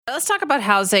Let's talk about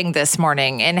housing this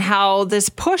morning and how this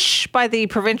push by the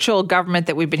provincial government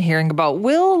that we've been hearing about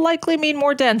will likely mean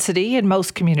more density in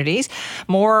most communities,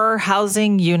 more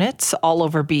housing units all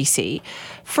over BC.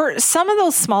 For some of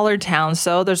those smaller towns,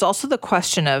 though, there's also the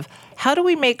question of how do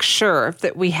we make sure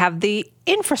that we have the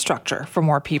infrastructure for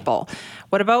more people?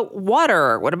 What about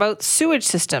water? What about sewage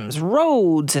systems,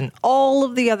 roads, and all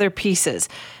of the other pieces?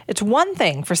 It's one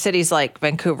thing for cities like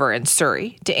Vancouver and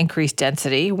Surrey to increase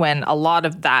density when a lot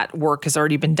of that work has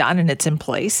already been done and it's in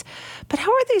place. But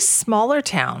how are these smaller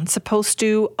towns supposed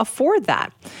to afford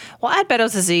that? Well, Al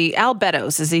Beddoes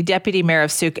is the Deputy Mayor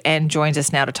of Sooke and joins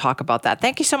us now to talk about that.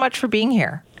 Thank you so much for being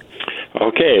here.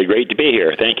 Okay, great to be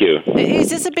here. Thank you. Is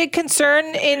this a big concern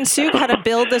in Sooke, how to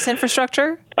build this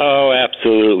infrastructure? Oh,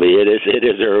 absolutely. It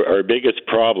is our biggest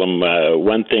problem.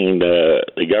 One thing,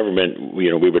 the government,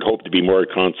 we would hope to be more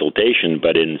consultation,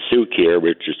 but in Sooke here,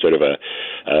 which is sort of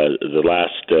the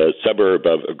last suburb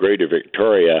of Greater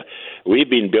Victoria, we've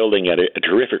been building at a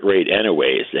terrific rate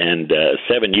anyways. And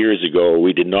 7 years ago,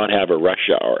 we did not have a rush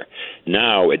hour.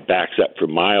 Now it backs up for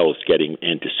miles getting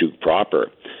into Sooke proper.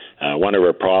 One of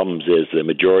our problems is the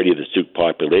majority of the Sooke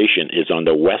population is on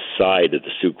the west side of the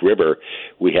Sooke River.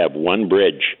 We have one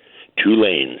bridge, 2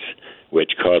 lanes,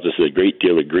 which causes a great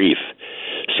deal of grief.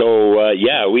 So,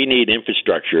 we need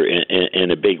infrastructure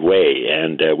in a big way,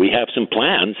 and we have some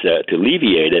plans to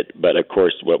alleviate it, but of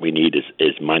course what we need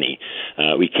is money.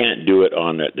 We can't do it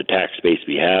on the tax base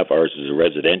we have. Ours is a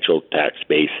residential tax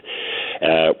base.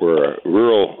 We're a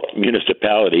rural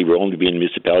municipality. We're only been a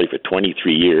municipality for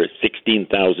 23 years,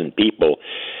 16,000 people,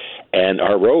 and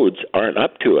our roads aren't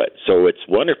up to it. So it's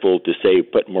wonderful to say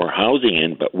put more housing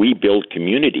in, but we build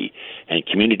community, and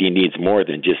community needs more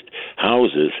than just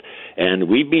houses. And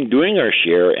we've been doing our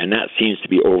share, and that seems to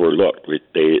be overlooked.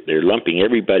 They're lumping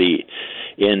everybody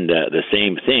in the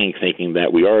same thing, thinking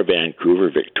that we are Vancouver,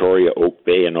 Victoria, Oak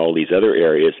Bay, and all these other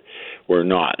areas. We're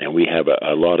not, and we have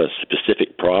a lot of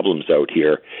specific problems out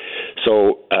here.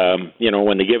 So,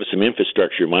 when they give us some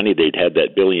infrastructure money, they'd had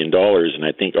that $1 billion, and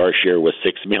I think our share was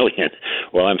 $6 million.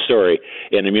 Well, I'm sorry,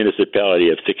 in a municipality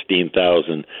of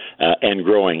 16,000 and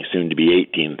growing, soon to be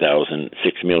 18,000,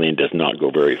 $6 million does not go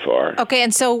very far. Okay,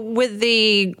 and so with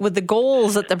the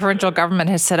goals that the provincial government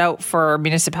has set out for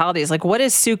municipalities, like what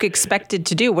is Sooke expected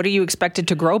to do? What are you expected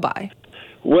to grow by?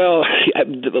 Well,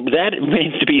 that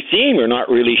remains to be seen. We're not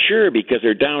really sure because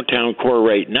our downtown core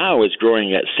right now is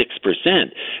growing at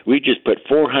 6%. We just put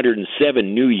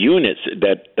 407 new units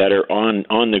that are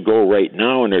on the go right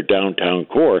now in our downtown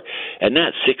core, and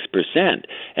that's 6%.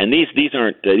 And these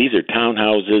are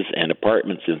townhouses and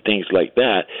apartments and things like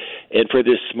that. And for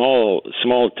this small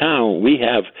town, we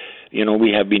have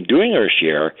been doing our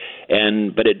share,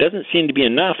 but it doesn't seem to be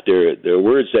enough. There are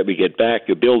words that we get back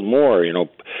to build more,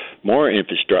 more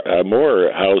infrastructure,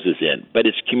 more houses in. But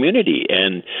it's community.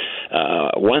 And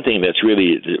one thing that's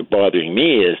really bothering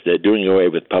me is that doing away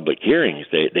with public hearings.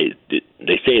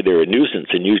 They say they're a nuisance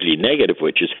and usually negative,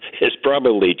 which is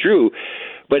probably true.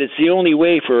 But it's the only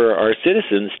way for our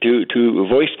citizens to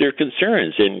voice their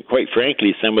concerns. And quite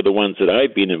frankly, some of the ones that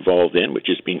I've been involved in, which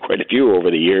has been quite a few over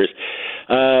the years,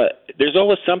 there's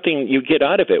always something you get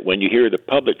out of it when you hear the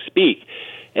public speak.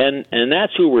 And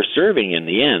that's who we're serving in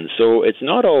the end. So it's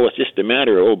not always just a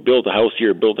matter of, build a house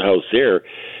here, build a house there.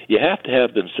 You have to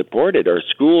have them supported. Our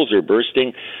schools are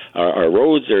bursting. Our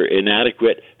roads are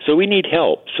inadequate. So we need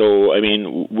help. So,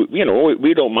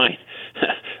 we don't mind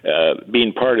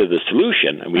being part of the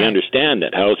solution, and we understand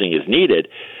that housing is needed,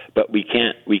 but we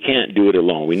can't do it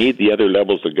alone. We need the other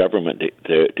levels of government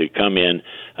to come in.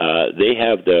 They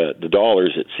have the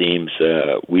dollars, it seems.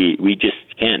 We just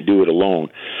can't do it alone.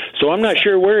 So I'm not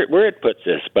sure where it puts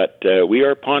us, but we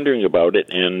are pondering about it,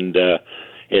 and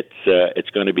it's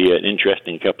going to be an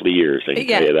interesting couple of years, I can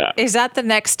tell you that. Is that the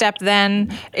next step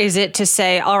then? Is it to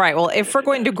say, all right, well, if we're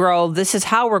going to grow, this is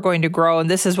how we're going to grow, and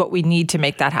this is what we need to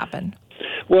make that happen?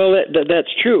 Well, that's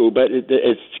true, but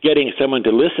it's getting someone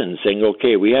to listen, saying,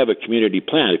 okay, we have a community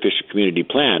plan, official community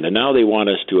plan, and now they want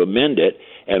us to amend it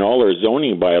and all our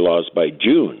zoning bylaws by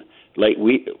June.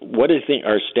 What do you think?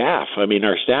 Our staff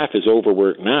is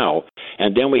overworked now,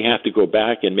 and then we have to go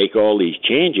back and make all these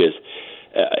changes.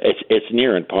 It's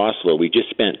near impossible. We just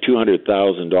spent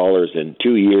 $200,000 in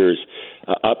 2 years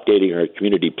updating our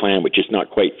community plan, which is not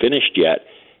quite finished yet.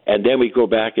 And then we go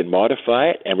back and modify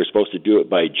it, and we're supposed to do it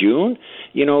by June.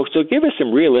 So give us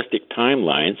some realistic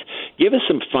timelines, give us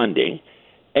some funding,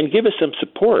 and give us some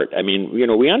support. I mean,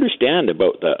 we understand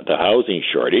about the housing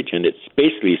shortage, and it's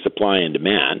basically supply and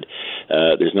demand.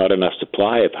 There's not enough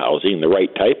supply of housing, the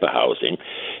right type of housing,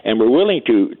 and we're willing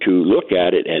to look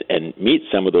at it and meet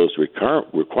some of those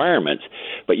requirements.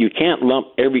 But you can't lump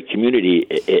every community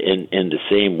in the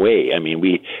same way. I mean,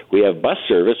 we have bus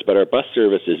service, but our bus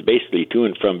service is basically to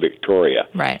and from Victoria.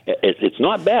 Right. It's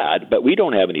not bad, but we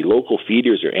don't have any local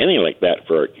feeders or anything like that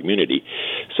for our community.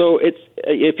 So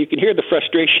if you can hear the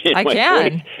frustration in I my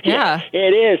can. voice, Yeah.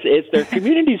 it is. It's their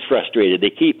community's frustrated.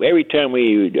 They keep, every time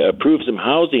we approve some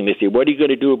housing, they say, what are you going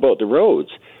to do about the roads?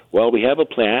 Well, we have a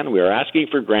plan. We are asking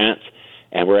for grants,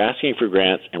 and we're asking for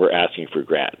grants, and we're asking for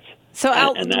grants. So,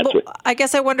 Al, and that's I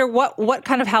guess I wonder what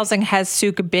kind of housing has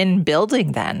Sooke been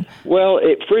building then? Well,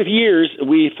 for years,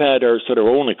 we've had our sort of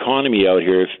own economy out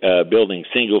here building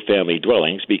single-family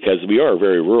dwellings because we are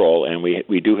very rural and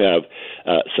we do have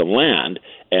some land.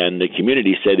 And the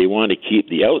community said they want to keep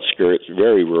the outskirts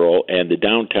very rural and the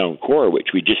downtown core, which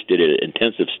we just did an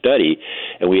intensive study,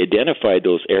 and we identified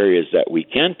those areas that we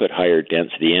can put higher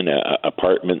density in,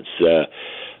 apartments,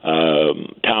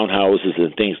 townhouses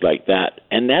and things like that.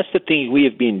 And that's the thing we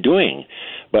have been doing.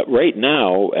 But right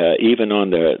now, even on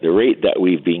the rate that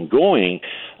we've been going,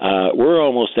 we're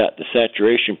almost at the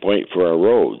saturation point for our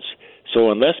roads. So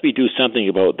unless we do something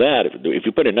about that, if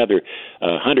you put another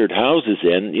 100 houses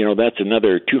in, that's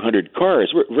another 200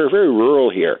 cars. We're very rural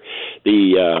here.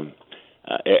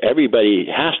 Everybody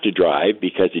has to drive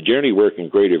because they generally work in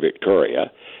Greater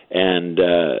Victoria. And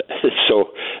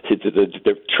so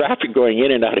the traffic going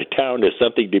in and out of town is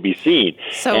something to be seen.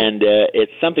 And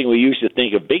it's something we used to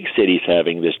think of big cities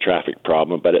having this traffic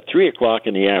problem. But at 3 o'clock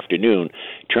in the afternoon,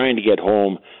 trying to get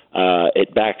home,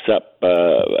 it backs up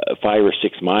 5 or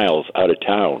 6 miles out of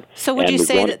town. So would you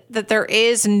say that there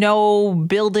is no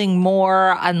building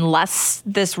more unless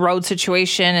this road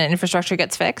situation and infrastructure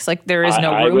gets fixed? Like there is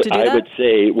no room to do that? I would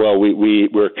say, well,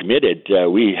 we're committed.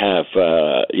 We have,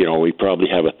 we probably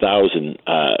have 1,000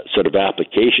 sort of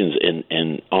applications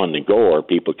on the go or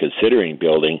people considering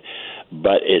building.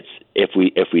 But it's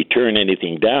if we turn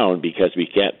anything down because we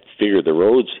can't figure the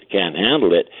roads can't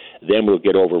handle it, then we'll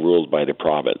get overruled by the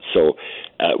province. So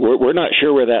we're not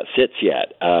sure where that sits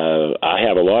yet. I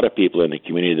have a lot of people in the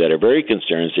community that are very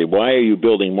concerned, say, why are you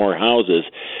building more houses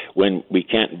when we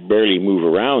can't barely move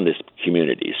around this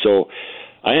community? So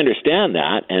I understand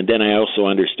that, and then I also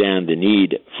understand the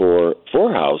need for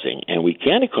housing, and we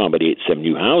can accommodate some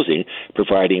new housing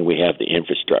providing we have the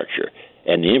infrastructure.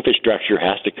 And the infrastructure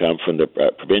has to come from the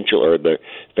provincial or the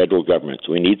federal government.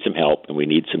 So we need some help and we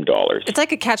need some dollars. It's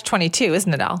like a catch-22,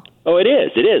 isn't it, Al? Oh, it is.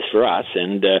 It is for us.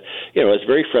 And, it's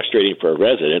very frustrating for our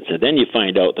residents. And then you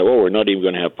find out that, we're not even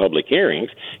going to have public hearings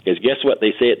because guess what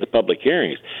they say at the public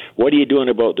hearings? What are you doing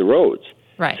about the roads?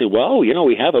 Right. So,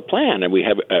 we have a plan, and we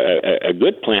have a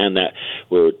good plan that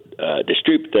will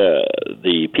distribute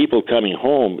the people coming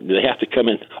home. They have to come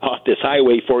in off this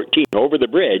Highway 14 over the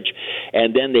bridge,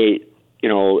 and then they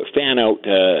fan out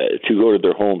to go to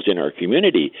their homes in our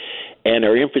community, and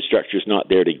our infrastructure is not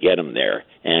there to get them there.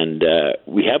 And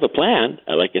we have a plan,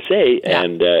 like I say,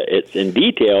 and it's in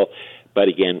detail. But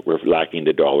again, we're lacking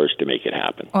the dollars to make it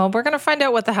happen. Well, we're going to find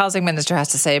out what the housing minister has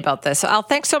to say about this. So, Al,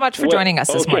 thanks so much for joining us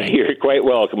this morning. You're quite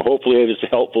welcome. Hopefully it was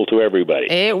helpful to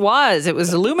everybody. It was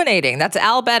illuminating. That's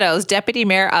Al Beddoes, Deputy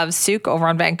Mayor of Sooke over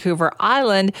on Vancouver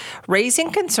Island,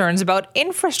 raising concerns about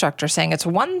infrastructure, saying it's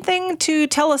one thing to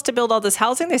tell us to build all this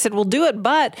housing. They said, we'll do it,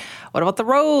 but what about the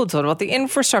roads? What about the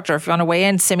infrastructure? If you want to weigh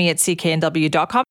in, simi@cknw.com.